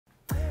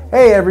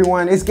Hey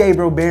everyone, it's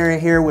Gabriel Barron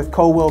here with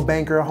Coldwell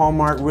Banker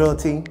Hallmark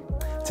Realty.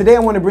 Today I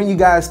want to bring you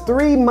guys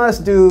 3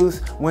 must-dos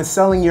when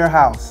selling your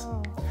house.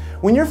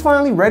 When you're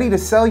finally ready to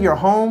sell your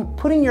home,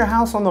 putting your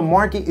house on the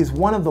market is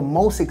one of the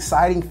most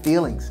exciting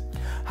feelings.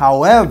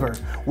 However,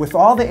 with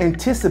all the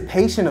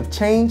anticipation of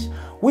change,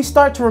 we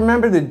start to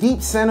remember the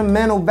deep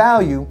sentimental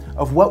value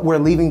of what we're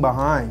leaving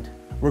behind.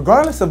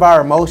 Regardless of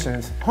our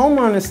emotions,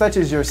 homeowners such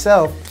as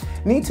yourself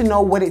need to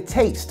know what it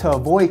takes to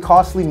avoid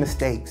costly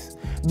mistakes.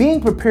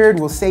 Being prepared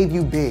will save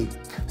you big.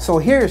 So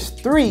here's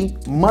 3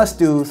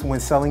 must-dos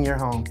when selling your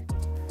home.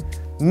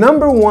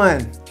 Number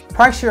 1,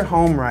 price your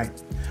home right.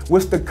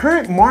 With the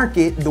current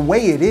market the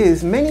way it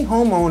is, many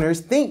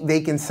homeowners think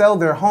they can sell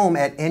their home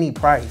at any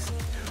price.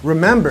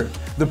 Remember,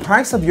 the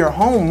price of your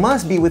home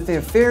must be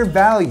within fair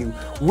value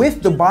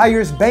with the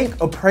buyer's bank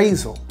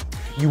appraisal.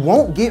 You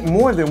won't get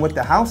more than what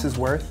the house is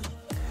worth.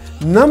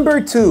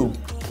 Number 2,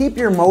 keep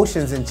your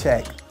emotions in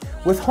check.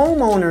 With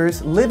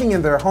homeowners living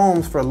in their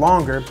homes for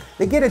longer,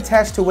 they get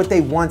attached to what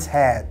they once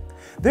had.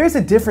 There's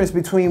a difference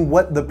between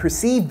what the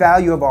perceived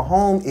value of a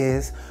home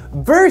is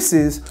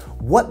versus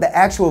what the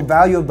actual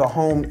value of the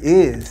home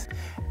is.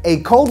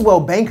 A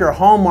Coldwell Banker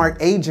Hallmark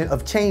agent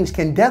of change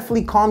can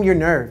definitely calm your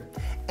nerve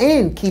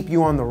and keep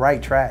you on the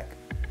right track.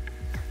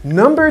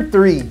 Number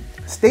 3,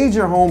 stage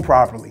your home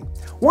properly.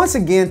 Once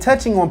again,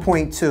 touching on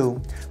point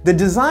 2, the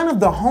design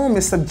of the home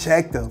is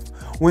subjective.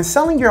 When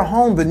selling your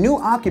home, the new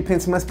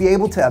occupants must be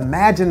able to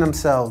imagine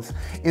themselves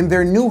in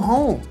their new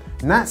home,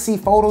 not see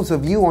photos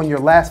of you on your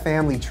last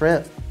family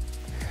trip.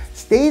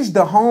 Stage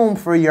the home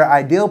for your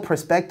ideal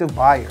prospective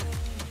buyer.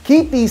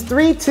 Keep these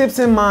 3 tips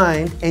in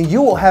mind and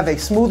you will have a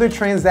smoother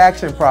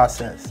transaction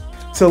process.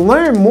 To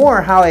learn more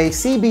how a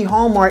CB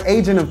Hallmark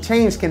agent of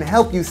change can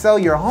help you sell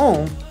your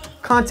home,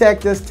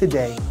 contact us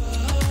today.